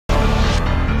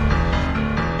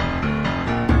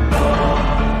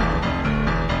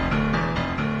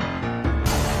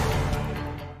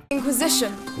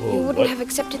inquisition. Whoa, You wouldn't have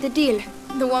accepted the deal.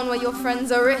 The one where your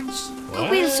friends are rich.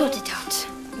 We'll sort it out.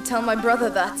 Tell my brother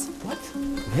that.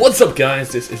 What's up,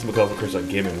 guys? This is McCall from Chris on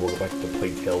Gaming. Welcome back to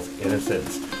Plague Tales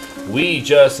Innocence. We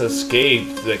just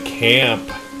escaped the camp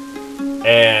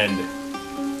and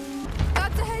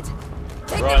Guards ahead!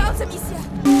 Take Run. them out, Amicia!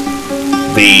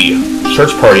 the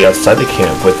search party outside the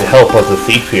camp with the help of the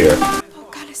thief here. Oh,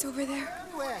 God is over there.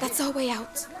 That's our way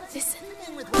out. Listen.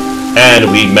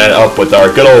 And we met up with our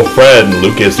good old friend,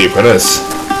 Lucas the Apprentice.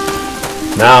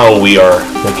 Now we are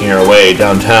making our way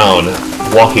downtown,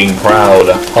 walking proud.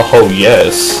 Oh,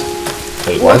 yes.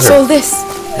 Wait, What's all this?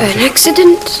 An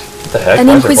accident? What the heck? An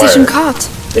Why is there inquisition fire? cart.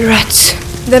 The rats.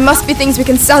 There must be things we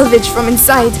can salvage from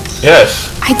inside.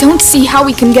 Yes. I don't see how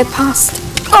we can get past.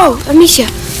 Oh, Amicia,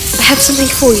 I have something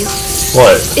for you.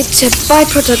 What? It's a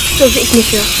byproduct of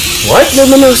ignition. What?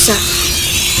 Luminosa.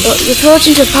 Well, you throw it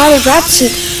into a pile of rats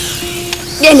and...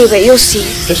 Anyway, you'll see.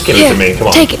 Just give Here, it to me, come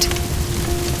on. Take it.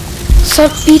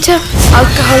 Saltpeter,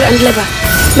 alcohol and leather.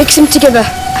 Mix them together.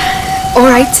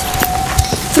 Alright.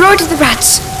 Throw it at the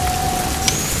rats.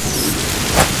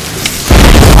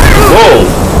 Whoa!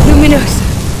 Luminosa.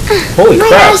 Holy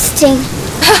crap.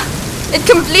 It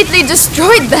completely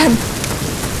destroyed them.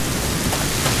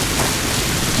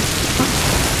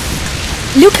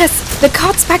 Lucas, the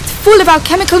cart's packed full of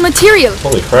alchemical material.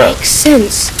 Holy crap. Makes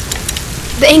sense.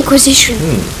 The Inquisition.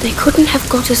 They couldn't have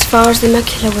got as far as the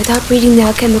macula without reading the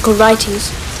alchemical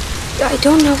writings. I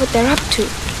don't know what they're up to.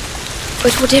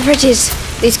 But whatever it is,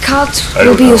 these carts I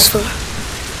will don't be know. useful.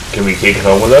 Can we take it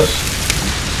home with us?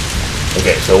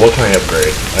 Okay, so what can I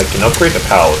upgrade? I can upgrade the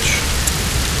pouch.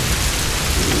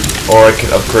 Or I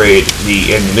can upgrade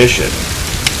the ammunition.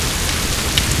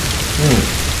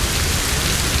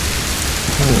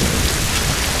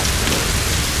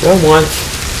 Do I want...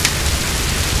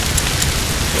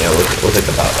 Yeah, we'll take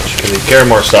the pouch. Because we carry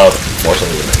more stuff we can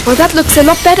make. Well, that looks a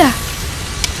lot better.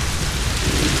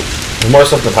 With more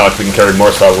stuff in the pouch, we can carry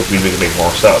more stuff, which means we can make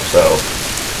more stuff, so...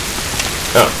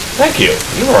 Oh, thank you.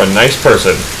 You are a nice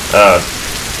person.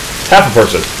 Half a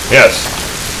person. Yes.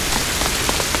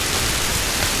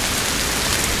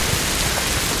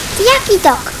 The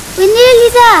aqueduct. We're nearly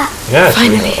there. Yes,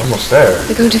 Finally. we're almost there.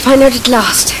 We're going to find out at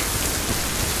last.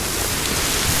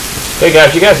 Hey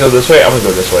guys, you guys go this way, I'm gonna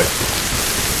go this way.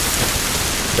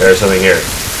 There's something here.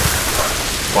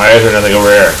 Why is there nothing over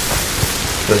here?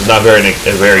 This is not a very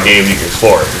game you can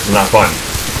explore. This is not fun.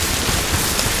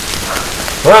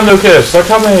 Run, Lucas! They're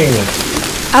coming!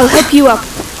 I'll help you up.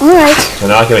 Alright. So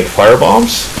now I can make fire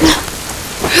bombs?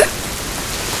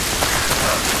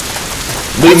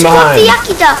 Leave Let's them block the behind!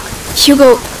 aqueduct.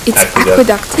 Hugo, it's Aqueduct.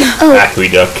 aqueduct. Oh,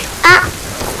 Aqueduct.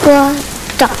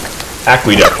 aqueduct.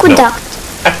 Aqueduct. Aqueduct.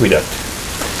 No. Aqueduct.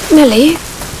 Melie,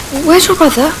 where's your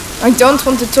brother? I don't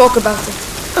want to talk about it.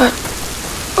 I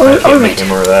can't All make right. any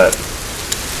more of that.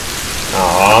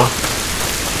 Aww.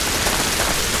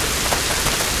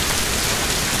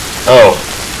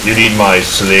 Oh, you need my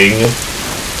sling?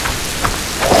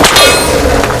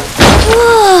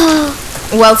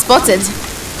 Whoa. Well spotted.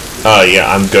 Oh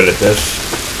yeah, I'm good at this.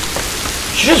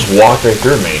 She just walked right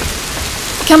through me.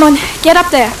 Come on, get up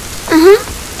there.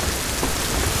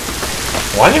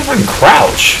 Why did everyone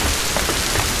crouch?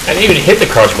 I didn't even hit the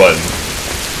crouch button.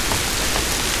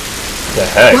 What the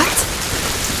heck? What?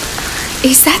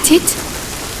 Is that it?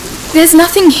 There's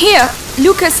nothing here.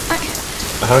 Lucas,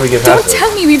 How do we get don't past it?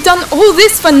 tell me we've done all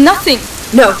this for nothing.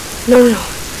 No.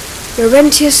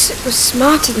 Laurentius was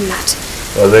smarter than that.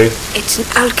 Was they? It's an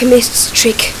alchemist's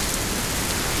trick.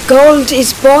 Gold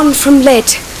is born from lead.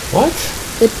 What?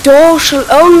 The door shall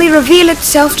only reveal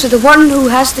itself to the one who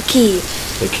has the key.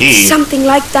 The key? Something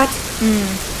like that.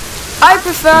 I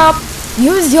prefer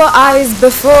use your eyes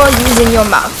before using your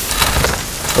mouth.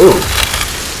 Ooh,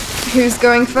 Who's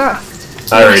going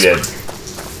first? I already did.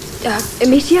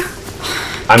 Amicia?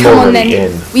 I'm Come on already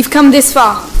then. in. We've come this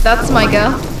far. That's my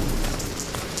girl.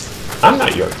 I'm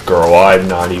not your girl, I'm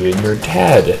not even your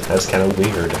dad. That's kind of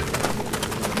weird.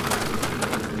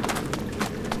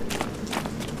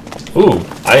 Ooh,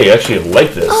 I actually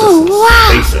like this. Oh,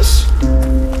 This is wow.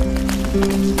 Stasis.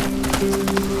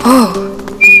 Oh,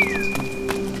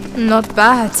 Not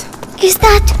bad. Is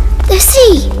that the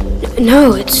sea?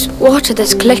 no, it's water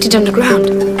that's collected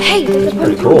underground. Hey,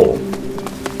 Pretty cool.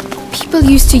 People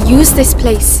used to use this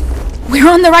place. We're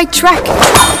on the right track.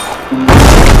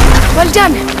 well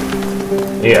done.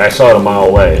 Yeah, I saw it a mile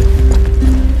away.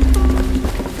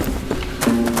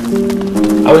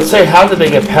 I would say, how did they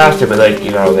get past it? But like,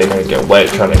 you know, they might get wet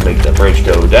trying to make the bridge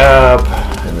go up,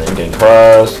 and then get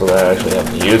across, so they actually have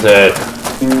to use it.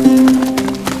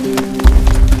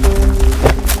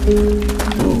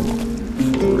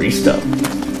 Ooh, stuff.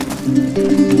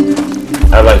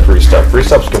 I like free stuff. Free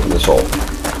stuff's good for the soul.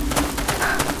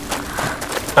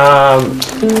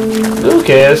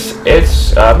 Lucas,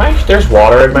 it's, there's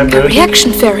water in my boot. A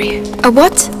reaction ferry. A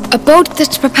what? A boat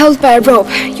that's propelled by a rope.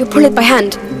 You pull it by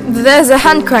hand. There's a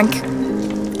hand crank.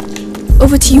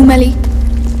 Over to you, Melie.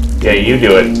 Yeah, you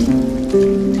do it.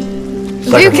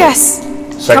 Lucas!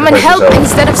 Come and help yourself.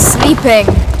 instead of sleeping.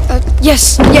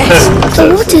 Yes, yes.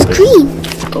 The water's green.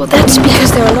 Oh, that's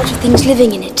because there are a lot of things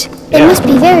living in it. It must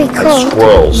be very Like cold.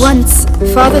 squirrels. Once,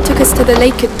 Father took us to the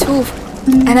lake at Cthulu,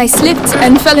 and I slipped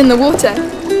and fell in the water.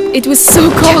 It was so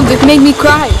cold it made me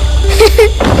cry.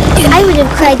 I would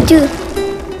have cried too.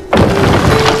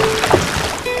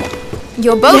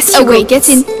 Your boat's Yes, Hugo. away, get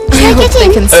in. I get They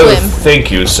in? can Oh, swim.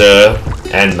 thank you, sir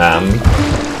and ma'am.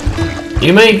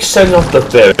 You may send off the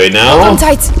ferry now. Hold on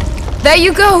tight. There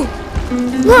you go.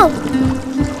 Whoa,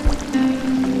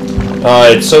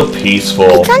 Oh, it's so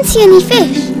peaceful. I can't see any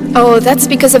fish. Oh, that's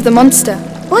because of the monster.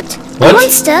 What? What? A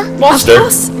monster? Monster? Of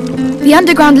course. The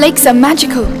underground lakes are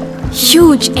magical.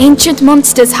 Huge, ancient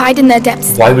monsters hide in their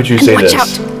depths. Why would you And say watch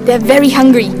this? out, they're very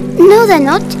hungry. No, they're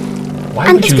not. Why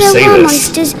And would if you there say were this?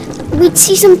 monsters, we'd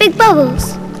see some big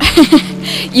bubbles.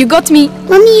 You got me.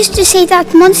 Mummy used to say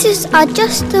that monsters are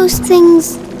just those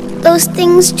things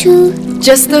too.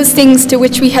 Just those things to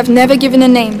which we have never given a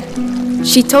name.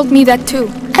 She told me that too.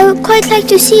 I would quite like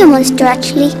to see a monster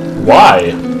actually.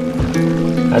 Why?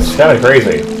 That's kind of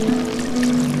crazy.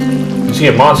 You see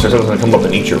a monster, someone's gonna come up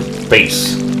and eat your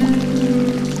face.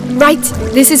 Right,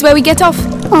 this is where we get off.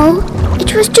 Oh,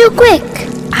 it was too quick.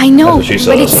 I know, That's what she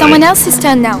said but it's last someone night. else's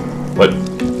turn now. But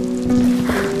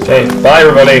okay, bye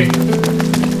everybody.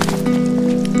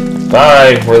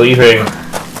 Bye, we're leaving.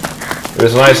 It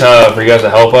was nice for you guys to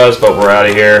help us, but we're out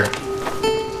of here.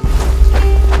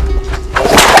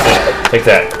 Take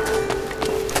that.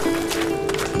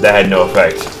 That had no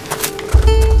effect.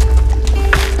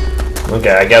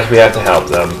 Okay, I guess we have to help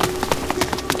them.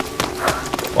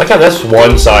 Like how this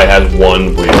one side has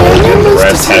one wheel and the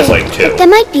rest has like two. There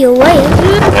might be a whale.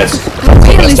 That's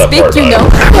Whale messed is up big, part you about know.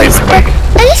 it. Yes, but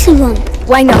a little one.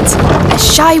 Why not? A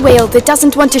shy whale that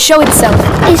doesn't want to show itself.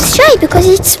 It's shy because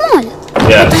it's small.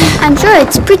 Yes. I'm sure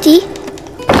it's pretty.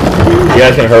 You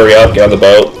guys can hurry up, get on the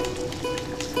boat.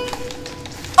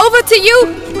 Over to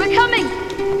you! We're coming!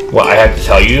 Well, I have to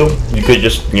tell you, you could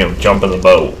just, jump in the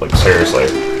boat. Like, seriously.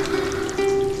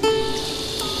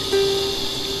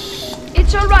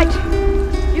 It's all right.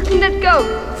 You can let go.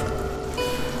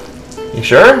 You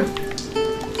sure? All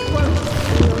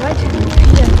right?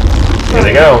 Here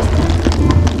they go.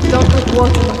 Don't drink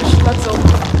water much, that's all.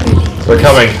 They're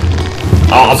coming.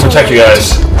 I'll protect you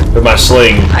guys with my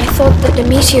sling. I thought that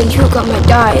Amicia and Hugo might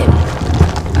die,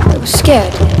 and I was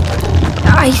scared.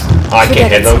 I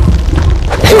can't hit them.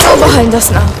 It's all behind us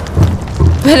now.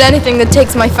 But anything that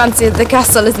takes my fancy at the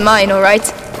castle is mine, alright?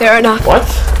 Fair enough. What?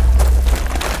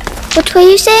 What were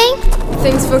you saying?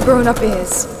 Things for grown-up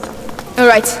ears.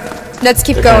 Alright, let's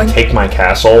keep They're going. gonna take my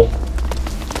castle.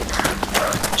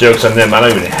 Joke's on them, I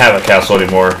don't even have a castle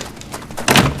anymore.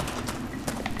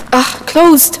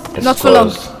 Closed. It's Not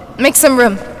closed. for long. Make some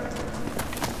room.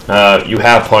 You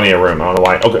have plenty of room, I don't know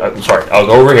why. Okay, sorry, I'll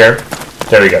go over here.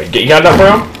 There we go. You got enough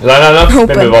room? Is that not enough?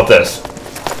 Open. Maybe about this.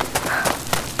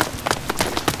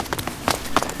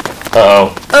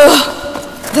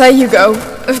 Uh-oh. There you go.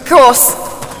 Of course.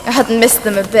 I hadn't missed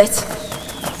them a bit.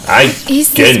 Is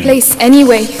this Again. place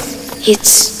anyway?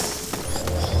 It's...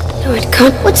 No, it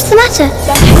can't. What's the matter?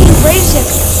 That hanging brazier.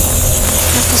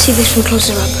 Have to see this from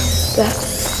closer up. That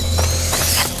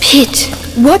pit.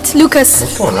 What, Lucas?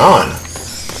 What's going on?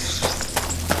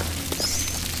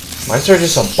 Why is there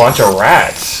just a bunch of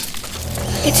rats?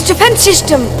 It's a defense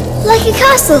system. Like a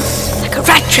castle. Like a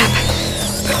rat trap.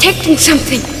 Protecting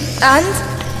something. And?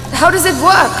 How does it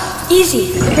work?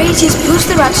 Easy. The braziers push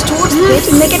the rats towards the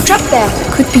pit and they get trapped there.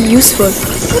 Could be useful.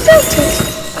 Who built it?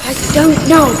 I don't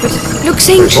know, but it looks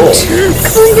ancient. Cool.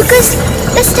 Come on, Lucas.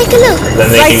 Let's take a look.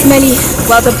 Then they Right, can... Melie.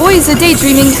 While the boys are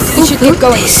daydreaming, we should get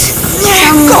going.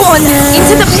 Go on!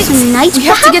 Into the pit! Night, We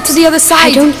have to get to the other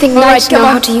side. I don't think All right, knights know come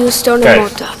how on. to use stone and Guys,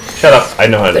 mortar. shut up. I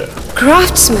know how to do it.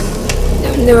 Craftsmen.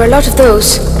 There were a lot of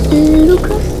those.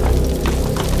 Lucas,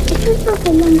 it was built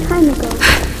a long time ago.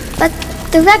 But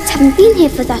the rats haven't been here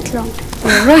for that long.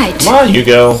 All right. Come on,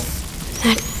 Hugo.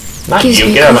 That Not gives you.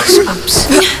 me Get out of my...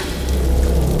 goosebumps.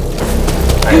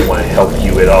 I don't want to help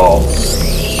you at all.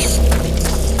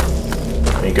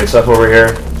 Any good stuff over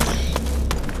here?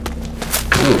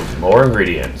 Ooh, more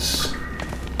ingredients.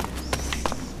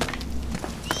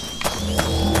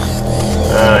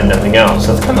 Nothing else.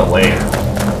 That's kind of lame.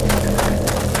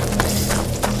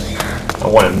 I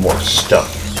wanted more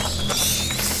stuff.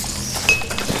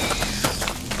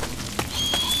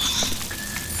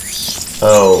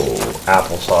 Oh,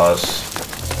 applesauce.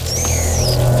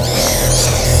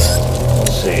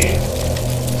 Let's see.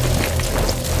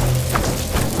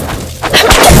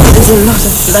 There's a lot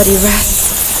of bloody rats.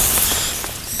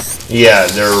 Yeah,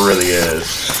 there really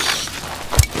is.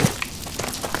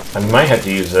 I might have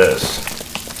to use this.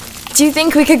 Do you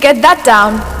think we could get that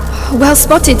down? Well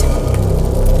spotted.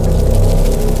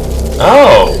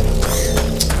 Oh!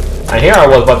 I hear I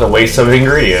was about to waste some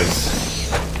ingredients.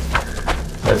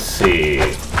 Let's see.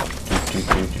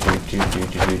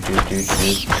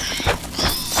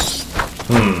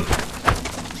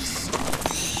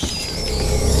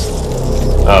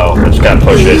 Oh, I just gotta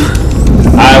push it.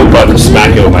 I'm about to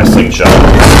smack it with my slingshot.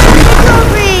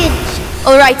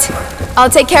 Alright, I'll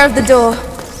take care of the door.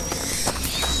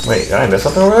 Wait, did I miss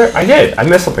something over there? I did! I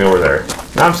missed something over there.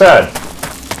 Now I'm sad.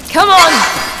 Come on!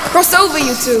 Cross over,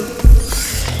 you two.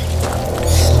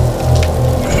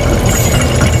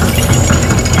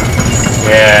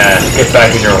 Yeah, get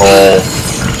back in your hole.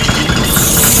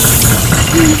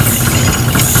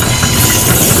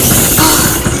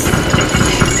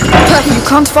 You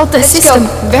can't fault their system.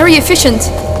 Very efficient.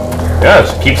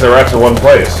 Yes, keeps the rats in one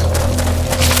place.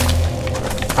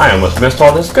 I almost missed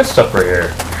all this good stuff right here.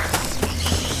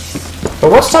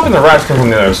 But what's stopping the rats coming from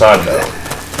the other side, though?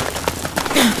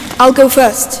 I'll go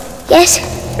first. Yes.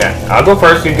 Yeah, I'll go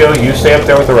first, you go, you stay up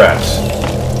there with the rats.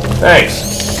 Thanks.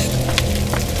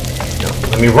 No,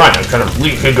 let me run, I'm trying to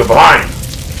leave Hugo behind.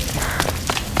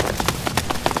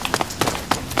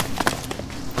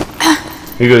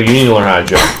 Hugo, you need to learn how to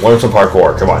jump. Learn some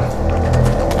parkour, come on.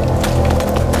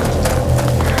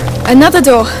 Another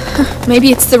door. Maybe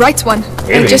it's the right one.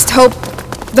 Maybe. I just hope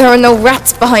there are no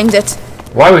rats behind it.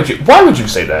 Why would you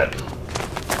say that?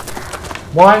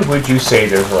 Why would you say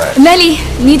there's rats? Melie,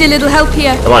 need a little help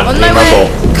here. Come on, my way.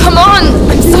 muscle. Come on!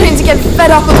 I'm starting to get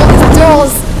fed up with all these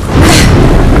doors.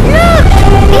 Look!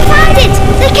 We found it!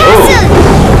 The castle!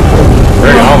 Ooh.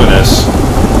 Very ominous.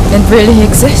 It really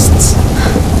exists.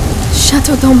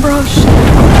 Château d'Ombrage.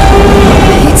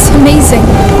 It's amazing.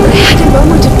 I had a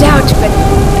moment of doubt, but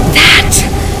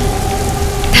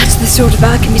that's the sort of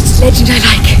alchemist legend I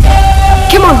like.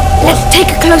 Come on, let's take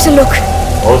a closer look.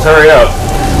 Well, let's hurry up.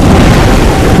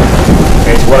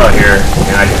 It's wet out here,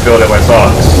 and I can feel it in my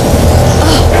socks.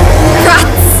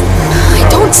 Rats! I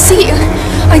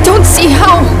don't see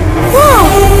how. Whoa!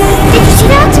 Did you see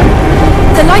that?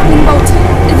 The lightning bolt.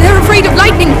 They're afraid of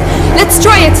lightning. Let's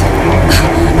try it.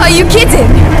 Are you kidding?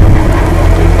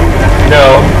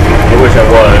 No, I wish I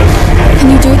was. Can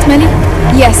you do it, Melie?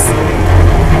 Yes.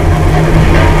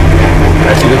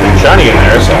 I see there's a shiny in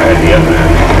there, so I had to get in there.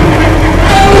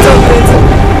 It's all good.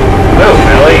 No,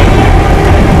 Melie.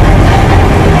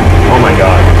 Oh my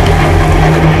god.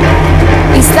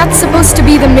 Is that supposed to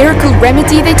be the miracle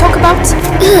remedy they talk about?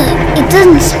 Ugh, it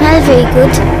doesn't smell very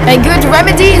good. A good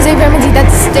remedy is a remedy that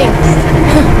stinks.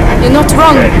 You're not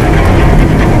wrong. Okay.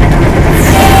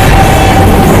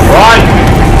 Run!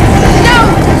 No!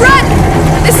 Run!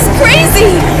 This is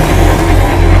crazy!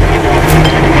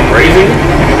 Crazy?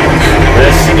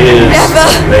 This is Never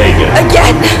Vegas.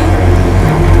 again!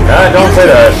 Don't say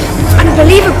that.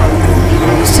 Unbelievable.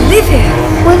 I used to live here.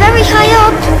 We're very high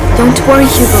up. Don't worry,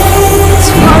 Hugo. It's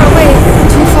far away.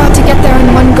 Too far to get there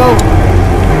in one go.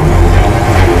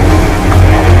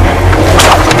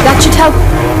 That should help.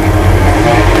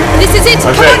 This is it!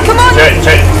 Oh, Come on, come on!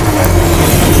 Shit.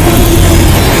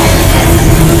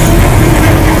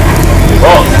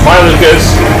 Well, bye, Lucas.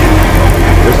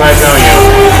 It was nice knowing you.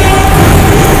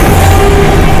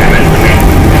 Damn it.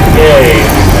 Yay.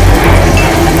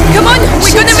 Come on,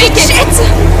 we're gonna make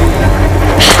it!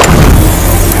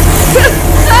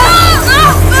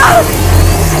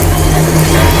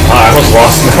 I almost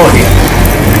lost Melanie.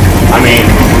 I mean,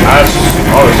 that's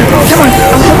obviously what I was Come on, trying to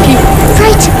I'll do. help you.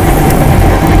 Right.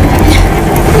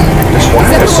 Just why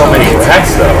are there so many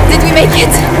rats, though? Did we make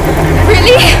it?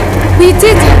 Really? We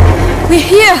did. We're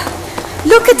here.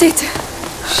 Look at it.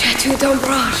 Château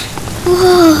d'Ombrage.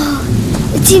 Whoa.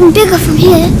 It's even bigger from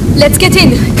here. Let's get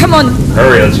in. Come on.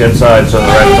 Hurry, let's get inside so the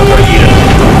rats don't start eating.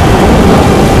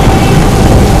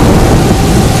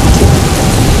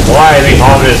 Why the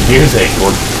ominous music?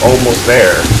 We're almost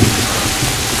there.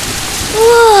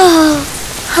 Whoa.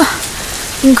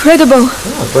 Incredible.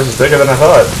 Oh, this place is bigger than I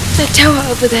thought. That tower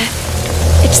over there.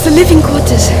 It's the living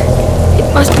quarters.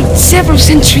 It must be several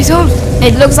centuries old.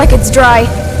 It looks like it's dry,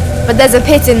 but there's a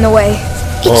pit in the way.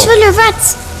 It's full of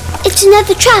rats. It's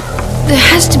another trap. There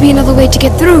has to be another way to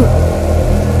get through.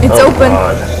 It's Oh, open.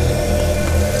 God.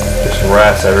 Just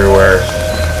rats everywhere.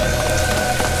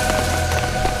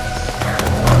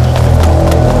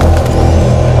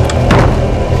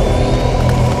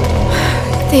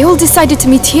 They all decided to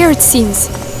meet here, it seems.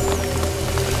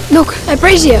 Look, a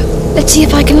brazier. Let's see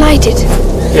if I can light it.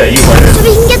 Yeah, you light it. So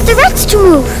we can get the rats to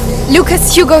move.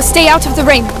 Lucas, Hugo, stay out of the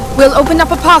rain. We'll open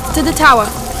up a path to the tower.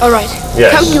 All right.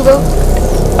 Yes. Come, Hugo.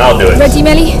 I'll do it. Ready,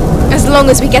 Melie? As long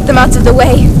as we get them out of the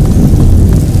way.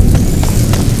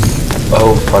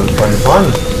 Oh, fun, fun,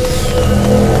 fun.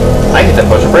 I get to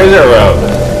push a brazier around.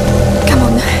 Come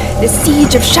on. The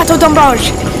siege of Château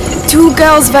d'Ambrage. 2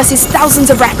 girls versus thousands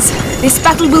of rats. This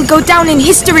battle will go down in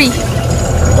history.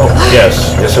 Oh,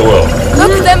 yes. Yes, it will.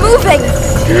 Look, they're moving.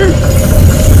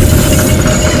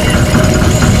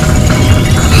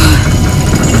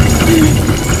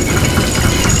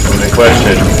 Only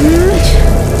question.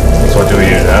 So what do we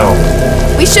do now?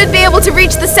 We should be able to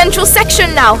reach the central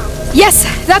section now. Yes,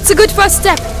 that's a good first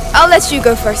step. I'll let you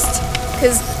go first.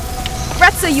 Because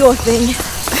rats are your thing.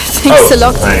 Thanks a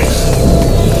lot. Thanks.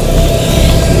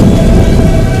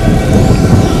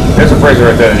 There's a brazier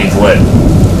right there that needs lit.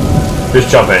 Just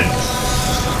jump in.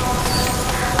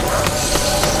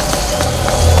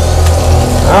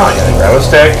 Oh, you gotta grab a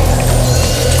stick.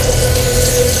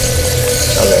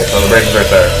 Okay, so the brazier's right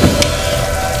there.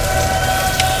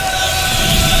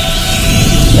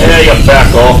 And then you got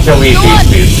back off. Kill these Go on,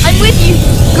 beasties. I'm with you.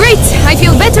 Great, I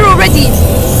feel better already.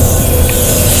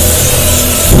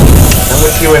 I'm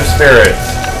with you in spirit.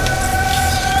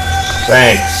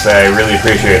 Thanks, I really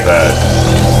appreciate that.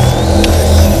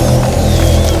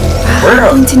 I'm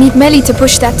going to need Melie to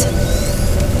push that.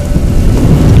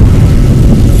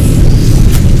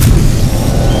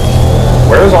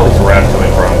 Where is all these rats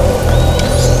coming from?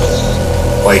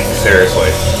 Like,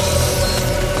 seriously.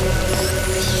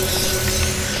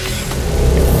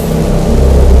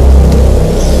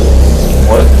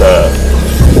 What the?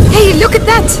 Hey, look at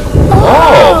that!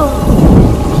 Oh!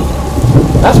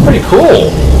 That's pretty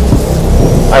cool.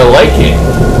 I like it.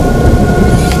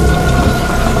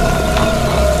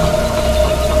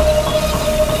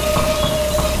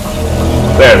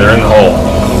 There, they're in the hole.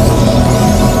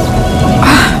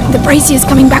 The brazier's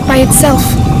coming back by itself.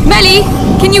 Melie,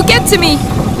 can you get to me?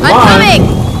 I'm coming!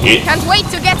 Can't wait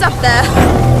to get up there.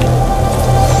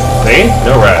 See?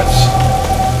 No rats.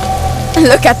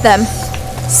 Look at them.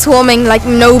 Swarming like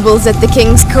nobles at the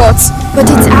king's court. But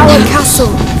it's our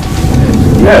castle.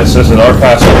 Yes, this is our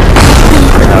castle.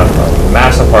 We have a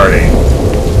massive party.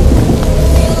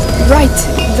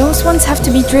 Right, those ones have to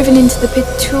be driven into the pit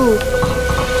too.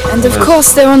 And of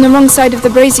course they're on the wrong side of the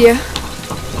brazier.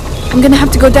 I'm gonna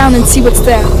have to go down and see what's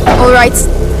there. Alright,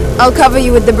 I'll cover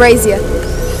you with the brazier.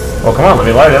 Well, come on, let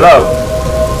me light it up.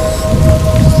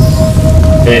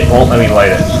 It won't let me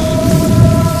light it.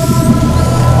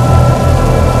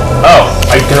 Oh,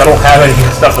 because I don't have any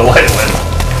stuff to light it with.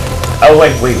 I was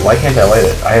like, wait, why can't I light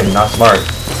it? I am not smart.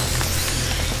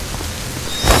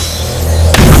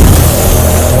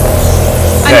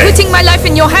 I'm putting my life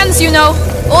in your hands, you know.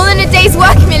 All in a day's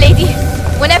work, milady.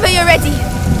 Whenever you're ready.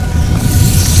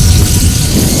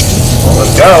 Well,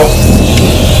 let's go.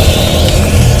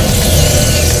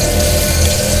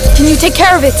 Can you take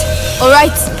care of it?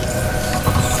 Alright.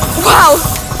 Wow!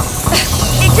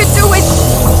 It could do with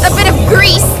a bit of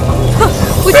grease.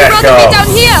 Would you rather be down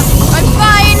here? I'm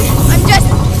fine. I'm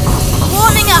just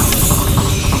warming up.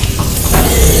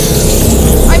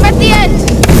 I'm at the end.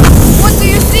 What do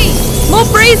you see? More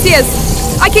braziers.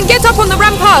 I can get up on the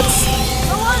ramparts.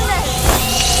 Go on then.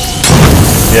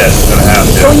 Yes, we're gonna have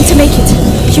to. Going to make it.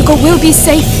 Hugo will be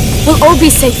safe. We'll all be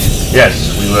safe.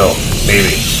 Yes, we will.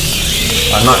 Maybe.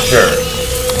 I'm not sure.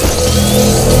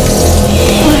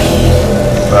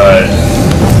 But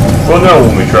we'll know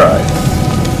when we try.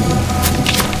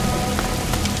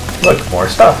 Look, more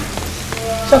stuff.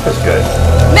 Stuff is good.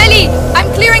 Melie, I'm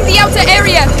clearing the outer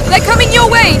area. They're coming your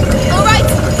way. All right.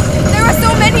 There are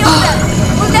so many of them.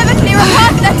 We'll never clear a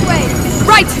path that way.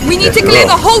 Right. We need to clear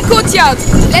the whole courtyard.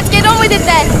 Let's get on with it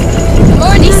then. I'm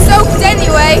already soaked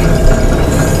anyway.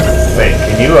 Wait,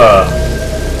 can you, oh,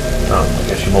 I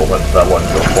guess you won't let that one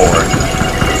go forward.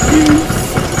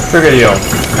 Figure you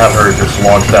have her just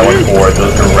launch that one forward,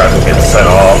 those rats will get set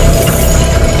off.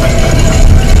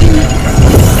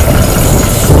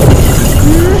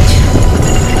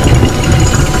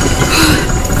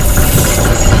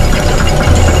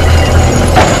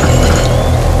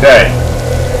 Okay.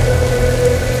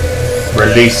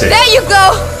 Release it. There you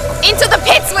go! Into the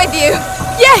pits with you!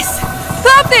 Yes!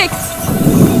 Perfect!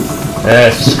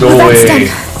 Yes, go That's away.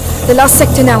 done. The last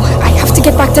sector now. I have to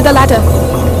get back to the ladder.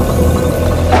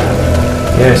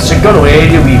 Yes, so go away,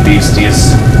 you wee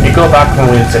beasties. You go back from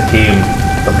whence it came.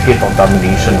 The pit of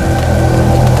damnation.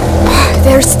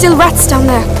 There are still rats down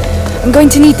there. I'm going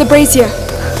to need the brazier.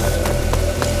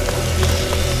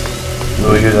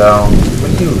 Will you down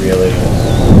with you really?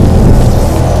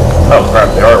 Oh crap,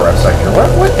 they are a rest sector.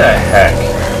 What the heck?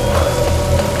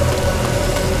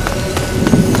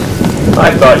 I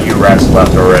thought you rats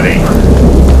left already.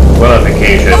 Went on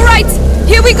vacation. Alright,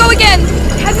 here we go again.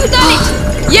 Have you done it?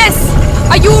 Yes.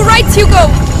 Are you alright, Hugo?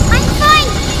 I'm fine,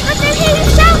 but I hear you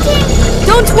shouting.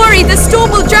 Don't worry, the storm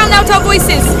will drown out our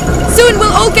voices. Soon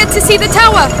we'll all get to see the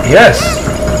tower. Yes.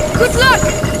 Good luck.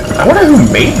 I wonder who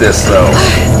made this though.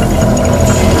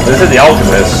 This is the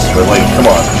alchemist, but like, come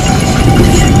on.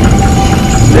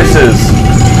 This is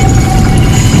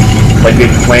like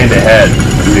they planned ahead.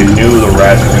 They knew the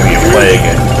rats were going to be a plague,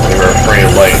 and they were afraid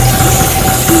of light.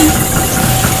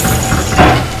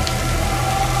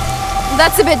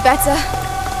 That's a bit better.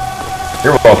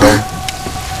 You're welcome.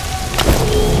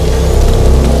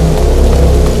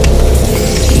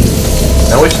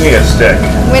 Now we just need a stick.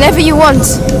 Whenever you want.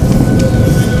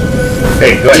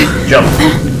 Hey, go ahead, jump.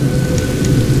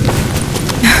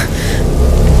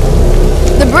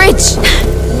 The bridge.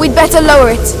 We'd better lower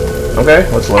it. Okay,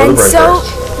 let's lower the bridge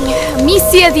first.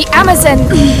 Misia the Amazon.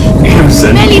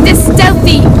 Amazon. Melie the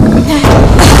Stealthy.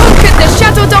 Conquered the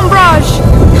Château d'Ombrage.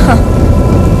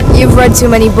 You've read too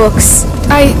many books.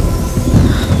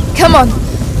 Come on.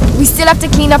 We still have to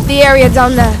clean up the area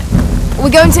down there. We're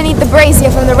going to need the brazier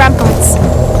from the ramparts.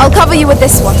 I'll cover you with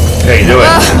this one. Okay, do it.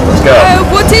 Let's go.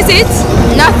 What is it?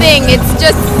 Nothing. It's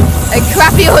just a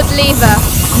crappy old lever.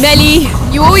 Melie,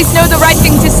 you always know the right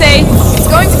thing to say. It's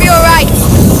going to be alright.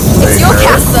 It's your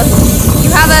castle. You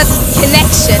have a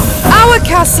connection. Our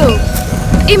castle.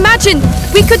 Imagine,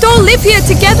 we could all live here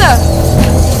together.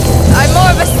 I'm more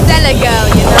of a cellar girl,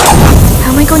 you know.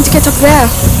 How am I going to get up there?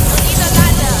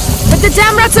 But the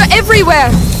damn rats are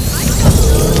everywhere.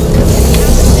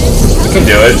 You can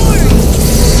do it.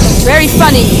 Very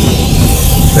funny.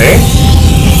 See?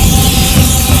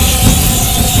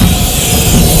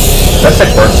 That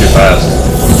stick works too fast.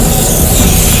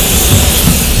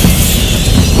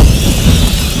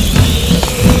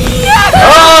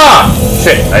 Ah!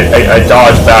 Shit, I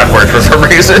dodged backwards for some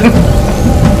reason.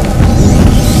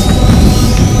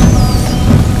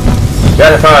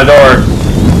 Guys, I found a door.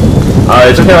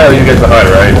 It's okay if I leave you guys behind,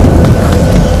 right?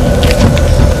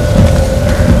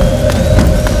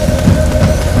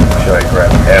 Should I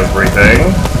grab everything?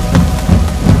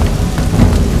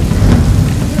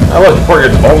 Oh look, the port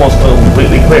is almost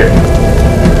completely clear.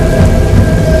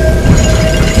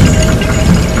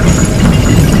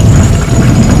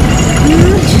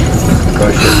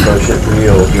 Push it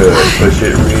real good. Push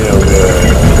it real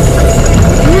good.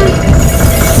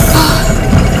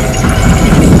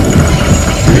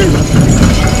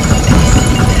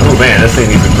 Oh man, this thing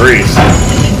needs some grease.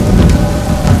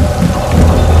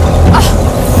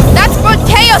 That's brought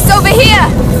chaos over here.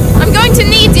 I'm going to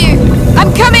need you.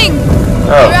 I'm coming.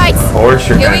 Oh, Right. of course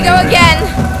you're Here we go again.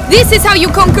 This is how you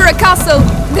conquer a castle.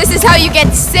 This is how you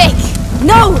get sick.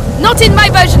 No, not in my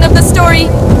version of the story.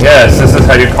 Yes, this is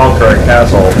how you conquer a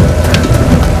castle.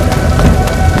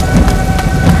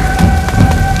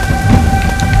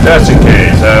 Just in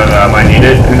case. I might need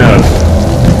it. Who knows?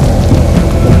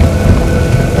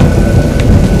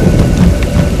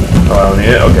 Oh, I don't need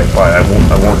it? Okay, fine. I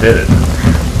won't hit it.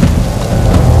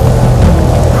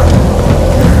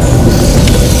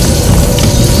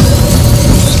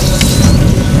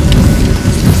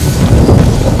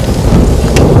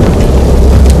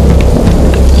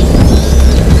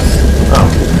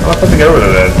 How to get over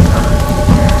there then?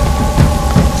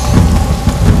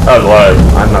 That was live.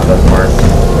 I'm not that smart.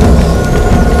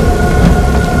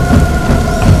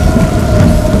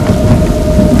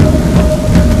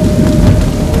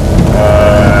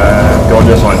 Going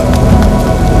this one.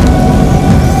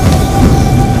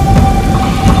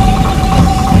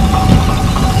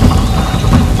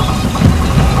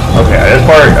 Okay, this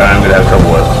part I'm gonna have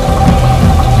trouble with.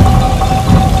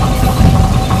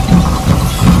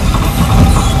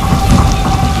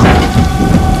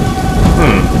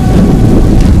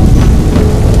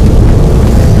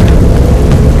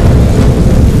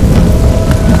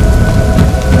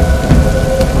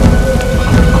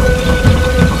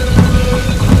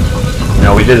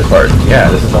 We did this part. Yeah,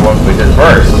 this is the one we did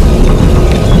first.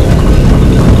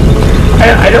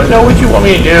 I don't know what you want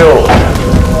me to do.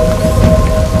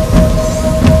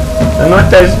 I'm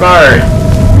not that smart.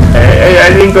 I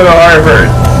didn't go to Harvard.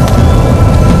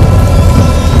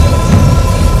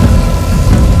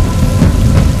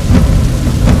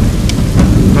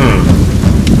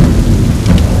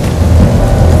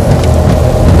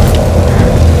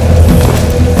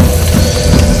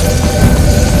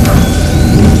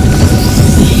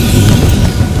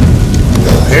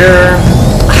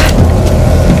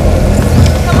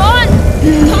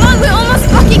 Come on, we're almost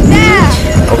fucking there.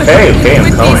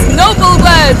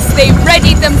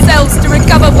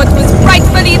 discover what was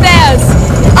rightfully theirs.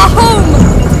 A home.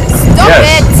 Stop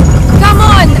it. Come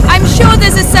on. I'm sure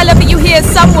there's a cellar for you here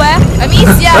somewhere.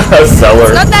 Amicia. A cellar.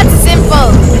 It's not that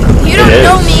simple. You don't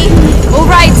know me. All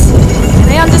right.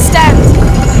 I understand.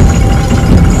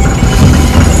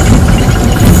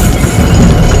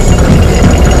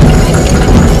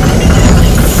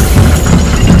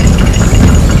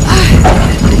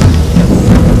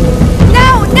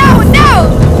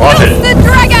 Launch it! The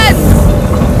dragon!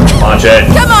 Launch it!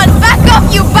 Come on, back off,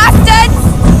 you bastards!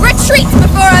 Retreat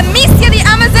before Amicia the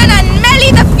Amazon and Melie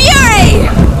the Fury!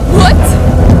 What?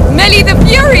 Melie the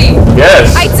Fury?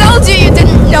 Yes! I told you you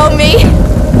didn't know me!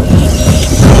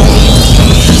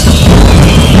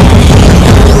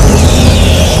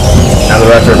 Now the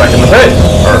rats are back in the pit.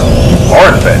 Or are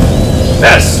in the pit.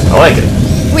 Yes, I like it.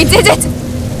 We did it!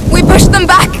 We pushed them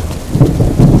back!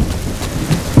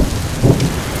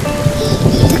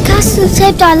 Castle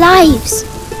saved our lives.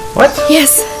 What?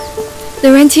 Yes,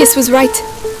 Laurentius was right.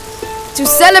 To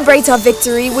celebrate our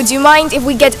victory, would you mind if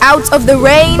we get out of the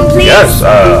rain, please? Yes,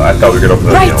 I thought we were going to open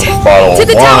a bottle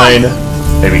of wine,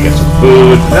 maybe get some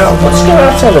food. No, let's go out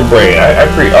and celebrate. I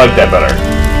like that better.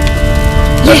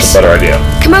 That's a better idea.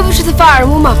 Come over to the fire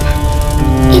and warm up.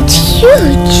 It's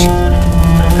huge.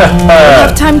 We'll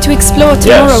have time to explore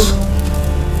tomorrow.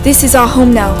 Yes. This is our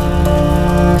home now.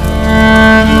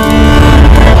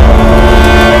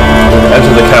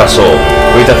 Enter the castle.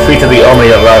 We defeated the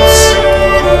army of rats,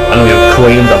 and we have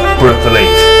claimed the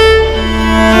birthright.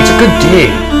 It's a good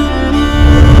day.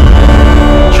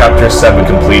 Chapter 7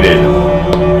 completed.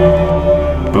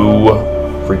 Boo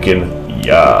freaking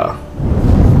yeah.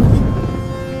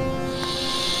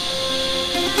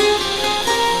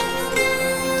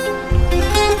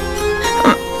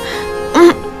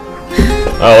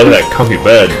 Oh, look at that comfy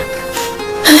bed.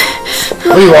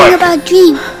 What do you want? What about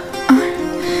dream?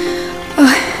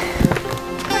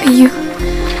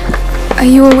 Are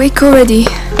you awake already?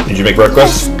 Did you make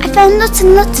breakfast? Yes, I found lots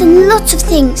and lots and lots of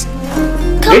things.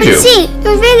 Come Did you? and see.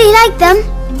 You'll really like them.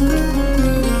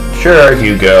 Sure,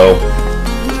 Hugo.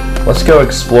 Let's go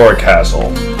explore a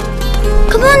castle.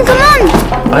 Come on, come on.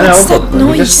 I know, What's but that let me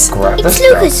noise? just grab It's this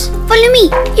Lucas. stuff. Follow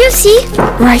me. You'll see.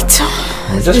 Right.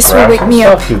 Just This will grab wake some me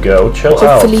stuff, up. Hugo. Chill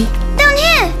Hopefully. Down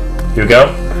here. out. Hugo,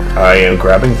 I am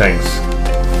grabbing things.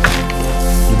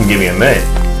 You can give me a minute,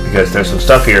 because there's some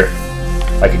stuff here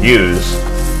I could use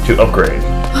to upgrade.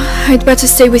 I'd better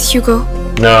stay with Hugo.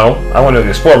 No, I want to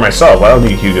explore myself. I don't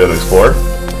need Hugo to explore.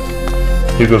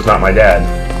 Hugo's not my dad.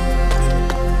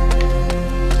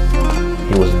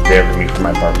 He wasn't there for me for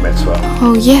my bar mitzvah.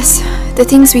 Oh yes, the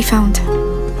things we found.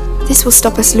 This will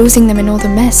stop us losing them in all the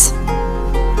mess.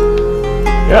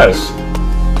 Yes.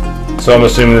 So I'm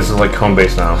assuming this is like home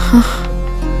base now.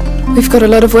 We've got a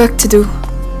lot of work to do.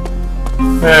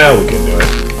 Yeah, we can do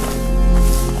it.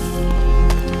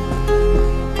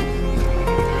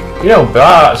 You know,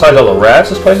 besides all the rats,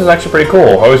 this place is actually pretty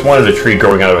cool. I always wanted a tree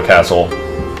growing out of a castle.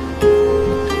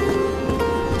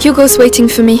 Hugo's waiting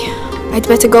for me. I'd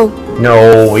better go.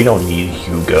 No, we don't need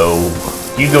Hugo.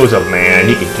 Hugo's a man.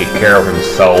 He can take care of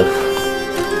himself.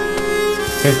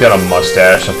 He's got a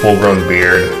mustache, a full-grown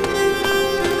beard.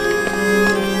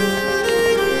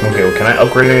 Okay, well, can I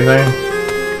upgrade anything?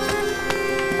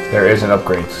 There is an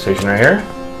upgrade station right here.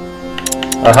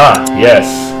 Aha,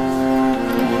 yes.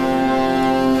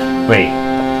 Wait.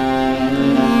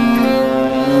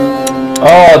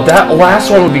 Oh, that last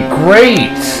one would be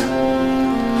great!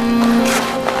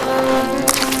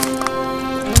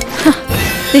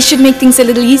 This should make things a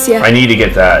little easier. I need to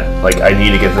get that. Like, I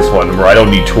need to get this one where I don't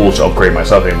need tools to upgrade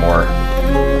myself anymore.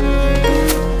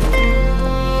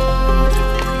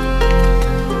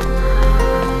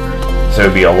 So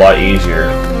it'd be a lot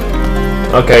easier.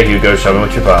 Okay, Hugo, show me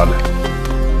what you found.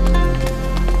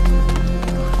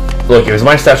 Look, if it's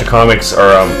my stash of comics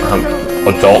or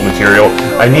adult material,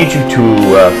 I need you to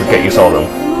forget you saw them.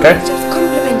 Okay? Stop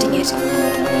complimenting it.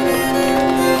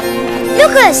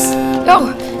 Lucas!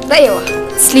 Oh, there you are.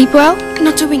 Sleep well?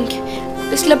 Not a wink.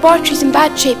 This laboratory's in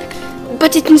bad shape,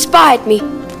 but it inspired me.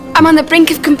 I'm on the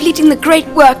brink of completing the great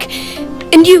work,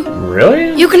 and you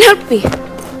Really? can help me.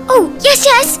 Oh, yes,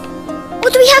 yes.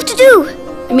 What do we have to do?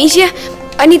 Amicia,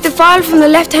 I need the file from the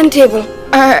left-hand table.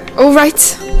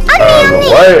 Alright.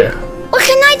 What? What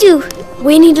can I do?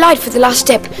 We need light for the last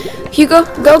step. Hugo,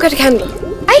 go get a candle.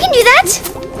 I can do that.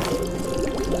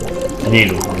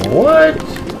 Need what?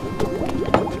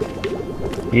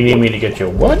 You need me to get your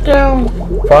what down?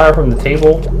 Fire from the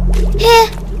table? Here.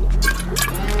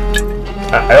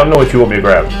 I don't know what you want me to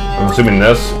grab. I'm assuming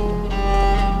this.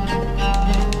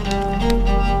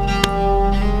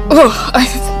 Oh,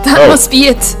 that must be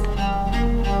it.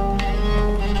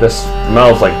 This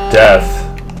smells like death.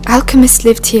 Alchemist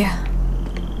lived here.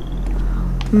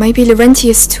 Maybe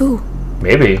Laurentius too.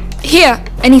 Maybe. Here,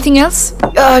 anything else?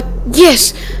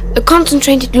 Yes. A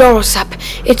concentrated laurel sap.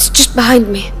 It's just behind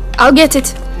me. I'll get it.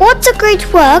 What's a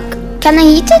great work? Can I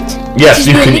eat it? Yes,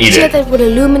 you It is can an eat elixir it. that will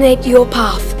illuminate your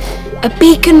path. A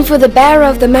beacon for the bearer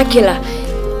of the macula.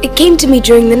 It came to me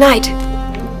during the night.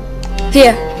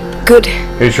 Here. Good.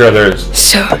 Pretty sure there's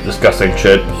So, disgusting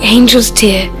shit. the angel's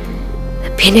tear.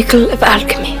 The pinnacle of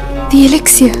alchemy. The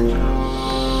elixir.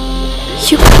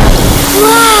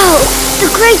 Wow! The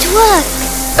great work!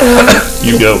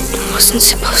 Hugo. Wasn't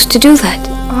supposed to do that.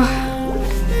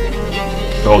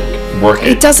 Go work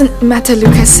It it. doesn't matter,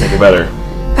 Lucas. Make it better.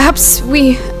 Perhaps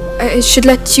we should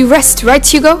let you rest, right,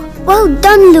 Hugo? Well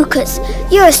done, Lucas.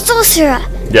 You're a sorcerer.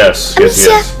 Yes, yes, Amicia,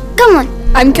 yes. come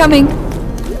on. I'm coming.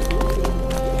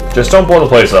 Just don't blow the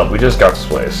place up. We just got this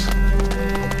place.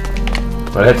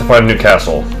 I had to find a new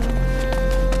castle.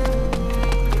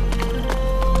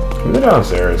 We go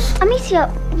downstairs. Amicia,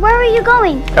 where are you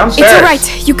going? Downstairs. It's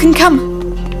alright, you can come.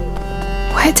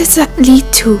 Where does that lead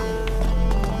to?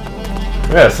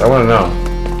 Yes, I want to know.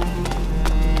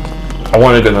 I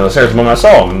wanted to go downstairs when I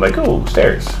saw him. I'm like, oh,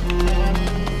 stairs.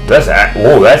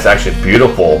 Whoa, that's actually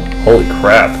beautiful. Holy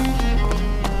crap.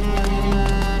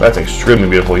 That's extremely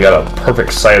beautiful. You got a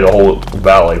perfect sight of the whole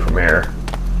valley from here.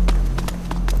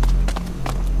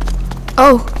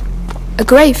 Oh, a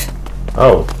grave.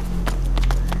 Oh,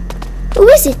 Who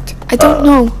is it? I don't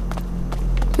know.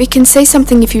 We can say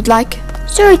something if you'd like.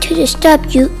 Sorry to disturb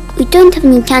you. We don't have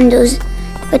any candles,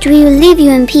 but we will leave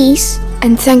you in peace.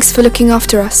 And thanks for looking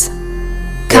after us.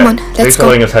 Come on, Thanks let's for go.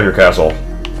 letting us have your castle.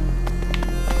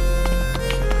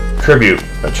 Tribute.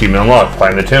 Achievement unlocked.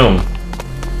 Find the tomb.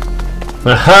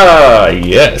 Aha!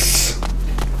 Yes!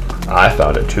 I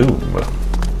found a tomb.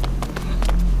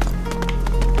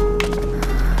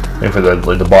 Wait for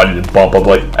the body to bump up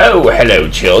like, oh, hello,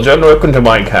 children. Welcome to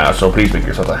my castle. Please make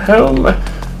yourself at home.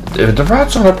 The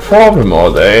rats are a problem,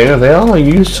 are they? They only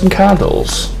use some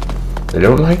candles. They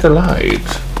don't like the light.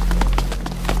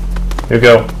 Here you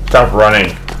go. Stop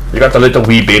running. You got the little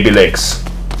wee baby legs.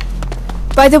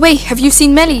 By the way, have you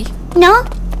seen Melie? No?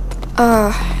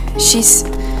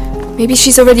 Maybe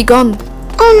she's already gone.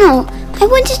 Oh no. I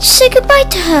wanted to say goodbye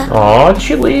to her. Aw, did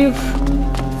she leave?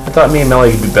 I thought me and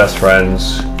Melie could be best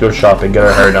friends. Go shopping, get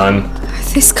her hair done.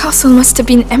 This castle must have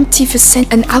been empty for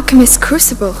an alchemist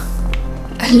crucible.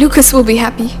 Lucas will be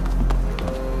happy.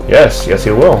 Yes, yes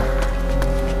he will.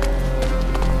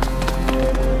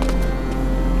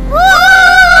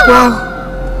 Wow.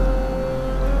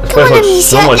 This place looks Amicia,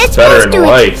 so much let's better both in do the it.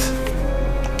 light.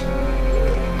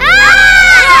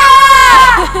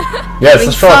 Yes,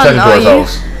 let's draw fun, attention to are you?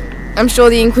 ourselves. I'm sure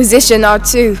the Inquisition are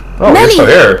too. Oh, you're Melie! still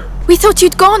here. We thought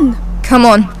you'd gone. Come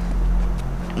on.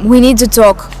 We need to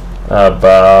talk.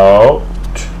 About...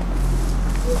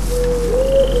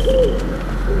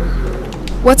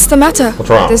 What's the matter? What's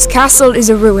wrong? This castle is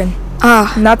a ruin.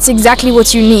 Ah, And that's exactly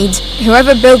what you need.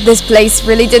 Whoever built this place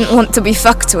really didn't want to be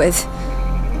fucked with.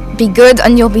 Be good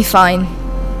and you'll be fine.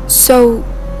 so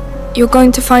you're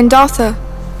going to find Arthur?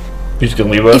 You just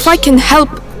gonna leave us? If I can help,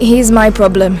 He's my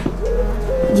problem.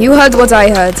 You heard what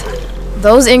I heard.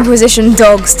 Those Inquisition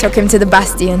dogs took him to the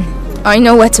Bastion. I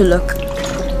know where to look.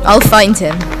 I'll find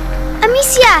him.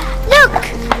 Amicia,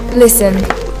 look! Listen,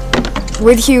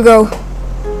 with Hugo,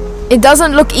 it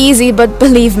doesn't look easy, but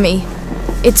believe me,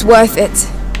 it's worth it.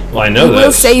 Well, I know He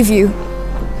will this. save you.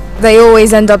 They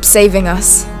always end up saving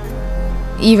us.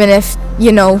 Even if,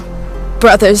 you know,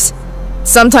 brothers,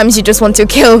 sometimes you just want to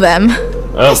kill them.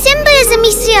 Oh, Simba is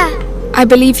Amicia. I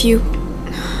believe you.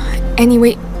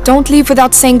 Anyway, don't leave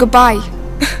without saying goodbye.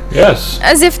 yes.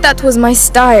 As if that was my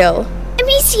style.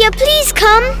 Amicia, please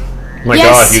come. Oh my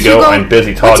Yes, god, Hugo, I'm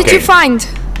busy talking. What did you find?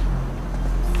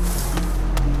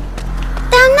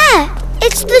 Down there.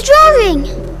 It's the drawing.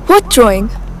 What drawing?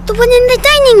 The one in the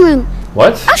dining room.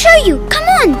 What? I'll show you. Come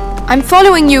on. I'm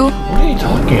following you. What are you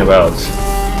talking about?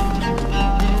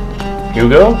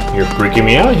 Hugo, you're freaking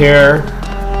me out here.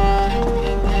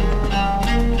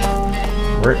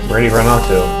 Where'd he run off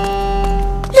to?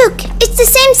 Look, it's the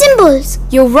same symbols.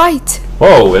 You're right.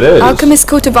 Whoa, it is. Alchemist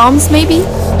coat of arms, maybe?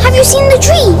 Have you seen the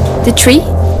tree? The tree?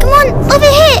 Come on, over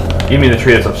here. You mean the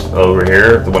tree that's over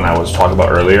here? The one I was talking about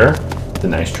earlier? The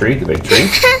nice tree? The big tree?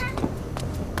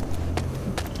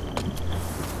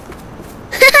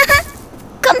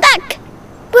 Come back.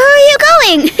 Where are you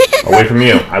going? Away from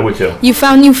you. I would too. You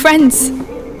found new friends.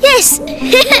 Yes.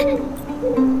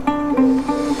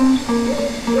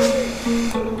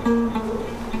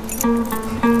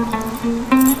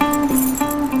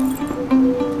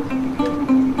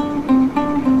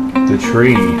 The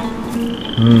tree.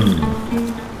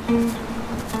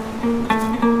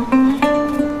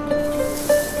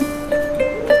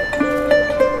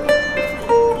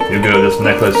 Hugo, this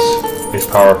necklace is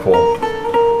powerful.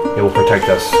 It will protect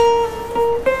us.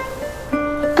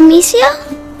 Amicia?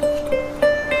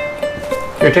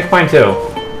 Here, take mine too.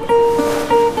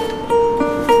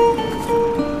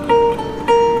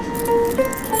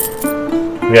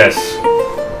 Yes.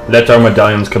 Let our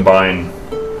medallions combine.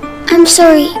 I'm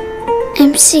sorry.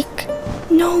 I'm sick.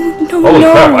 No, no, Holy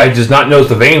no. crap, I did not notice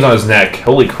the veins on his neck.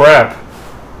 Holy crap.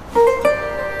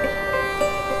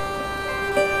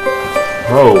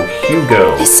 Oh,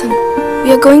 Hugo. Listen,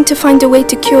 we are going to find a way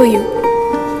to cure you.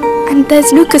 And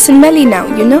there's Lucas and Melie now,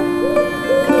 you know?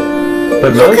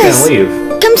 But Melie Lucas. can't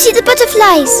leave. Come see the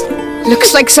butterflies.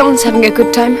 Looks like someone's having a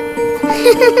good time.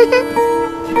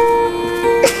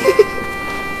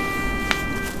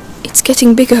 It's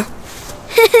getting bigger.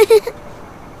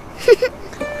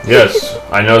 Yes,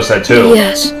 I noticed that too.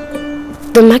 Yes.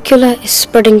 The macula is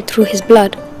spreading through his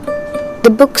blood. The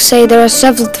books say there are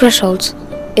several thresholds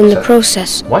in the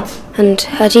process, What? and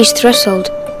at each threshold,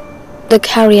 the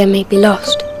carrier may be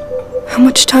lost. How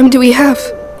much time do we have?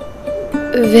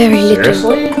 Very little.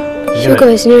 Seriously? Hugo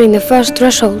is nearing the first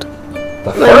threshold. The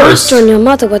My first? master and your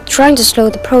mother were trying to slow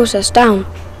the process down.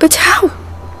 But how?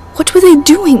 What were they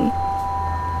doing?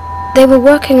 They were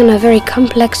working on a very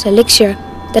complex elixir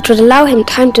that would allow him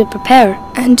time to prepare.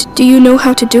 And do you know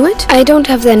how to do it? I don't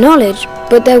have their knowledge,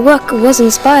 but their work was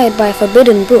inspired by a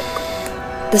forbidden book,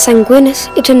 the Sanguinis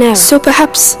Itinera. So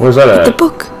perhaps Where's that with the at?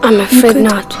 book. I'm afraid could-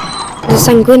 not. The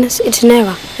Sanguinis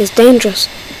Itinera is dangerous.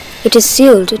 It is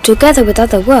sealed together with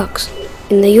other works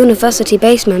in the university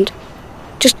basement.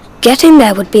 Just getting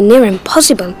there would be near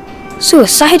impossible.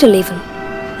 Suicidal even.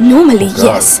 Normally, God.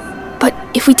 yes. But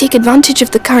if we take advantage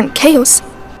of the current chaos,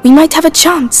 we might have a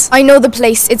chance. I know the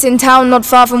place. It's in town, not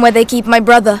far from where they keep my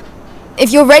brother.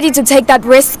 If you're ready to take that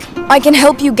risk, I can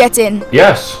help you get in.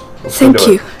 Yes. Let's go Thank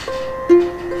do you.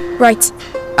 it. Right.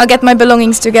 I'll get my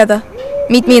belongings together.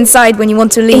 Meet me inside when you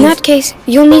want to leave. In that case,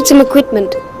 you'll need some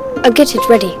equipment. I'll get it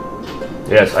ready.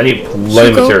 Yes, I need plenty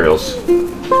of Hugo? materials.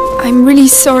 I'm really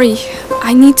sorry.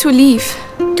 I need to leave.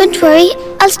 Don't worry.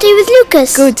 I'll stay with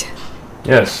Lucas. Good.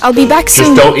 Yes. I'll be back Just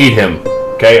soon. don't eat him.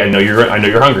 Okay, I know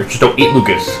you're hungry. Just don't eat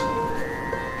Lucas.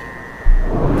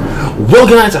 Well,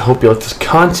 guys, I hope you like this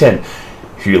content.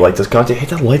 If you like this content, hit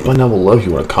that like button down below. If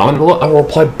you want to comment below, I will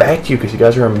reply back to you because you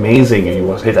guys are amazing. If you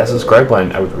want to hit that subscribe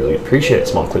button, I would really appreciate it. A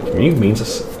small click from you means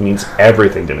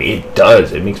everything to me. It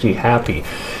does. It makes me happy.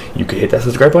 You can hit that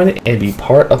subscribe button and be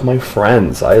part of my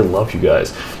friends. I love you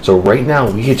guys. So right now,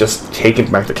 we had just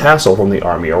taken back the castle from the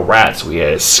army of rats. We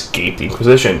had escaped the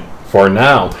Inquisition for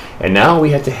now, and now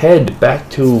we have to head back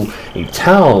to a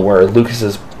town where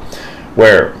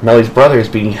Melie's brother is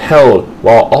being held,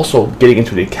 while also getting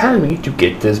into the academy to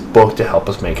get this book to help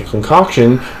us make a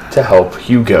concoction to help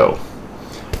Hugo.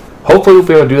 Hopefully we'll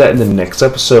be able to do that in the next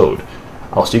episode.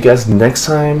 I'll see you guys next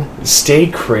time.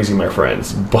 Stay crazy, my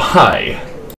friends. Bye.